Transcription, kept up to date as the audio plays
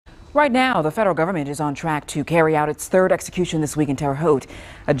Right now, the federal government is on track to carry out its third execution this week in Terre Haute.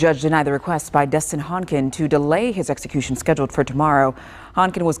 A judge denied the request by Destin Honkin to delay his execution scheduled for tomorrow.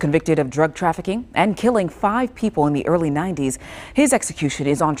 Honkin was convicted of drug trafficking and killing 5 people in the early 90s. His execution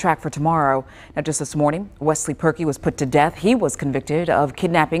is on track for tomorrow. Now, just this morning, Wesley Purkey was put to death. He was convicted of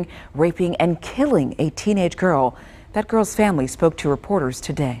kidnapping, raping, and killing a teenage girl. That girl's family spoke to reporters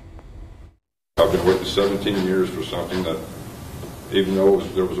today. I've been with 17 years for something that, even though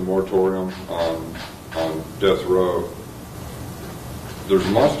there was a moratorium on death row, there's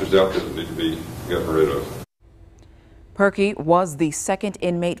monsters out there that need to be gotten rid of. Purkey was the second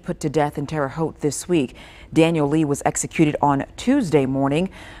inmate put to death in Terre Haute this week. Daniel Lee was executed on Tuesday morning.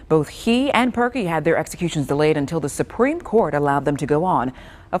 Both he and Purkey had their executions delayed until the Supreme Court allowed them to go on.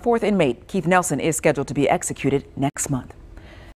 A fourth inmate, Keith Nelson, is scheduled to be executed next month.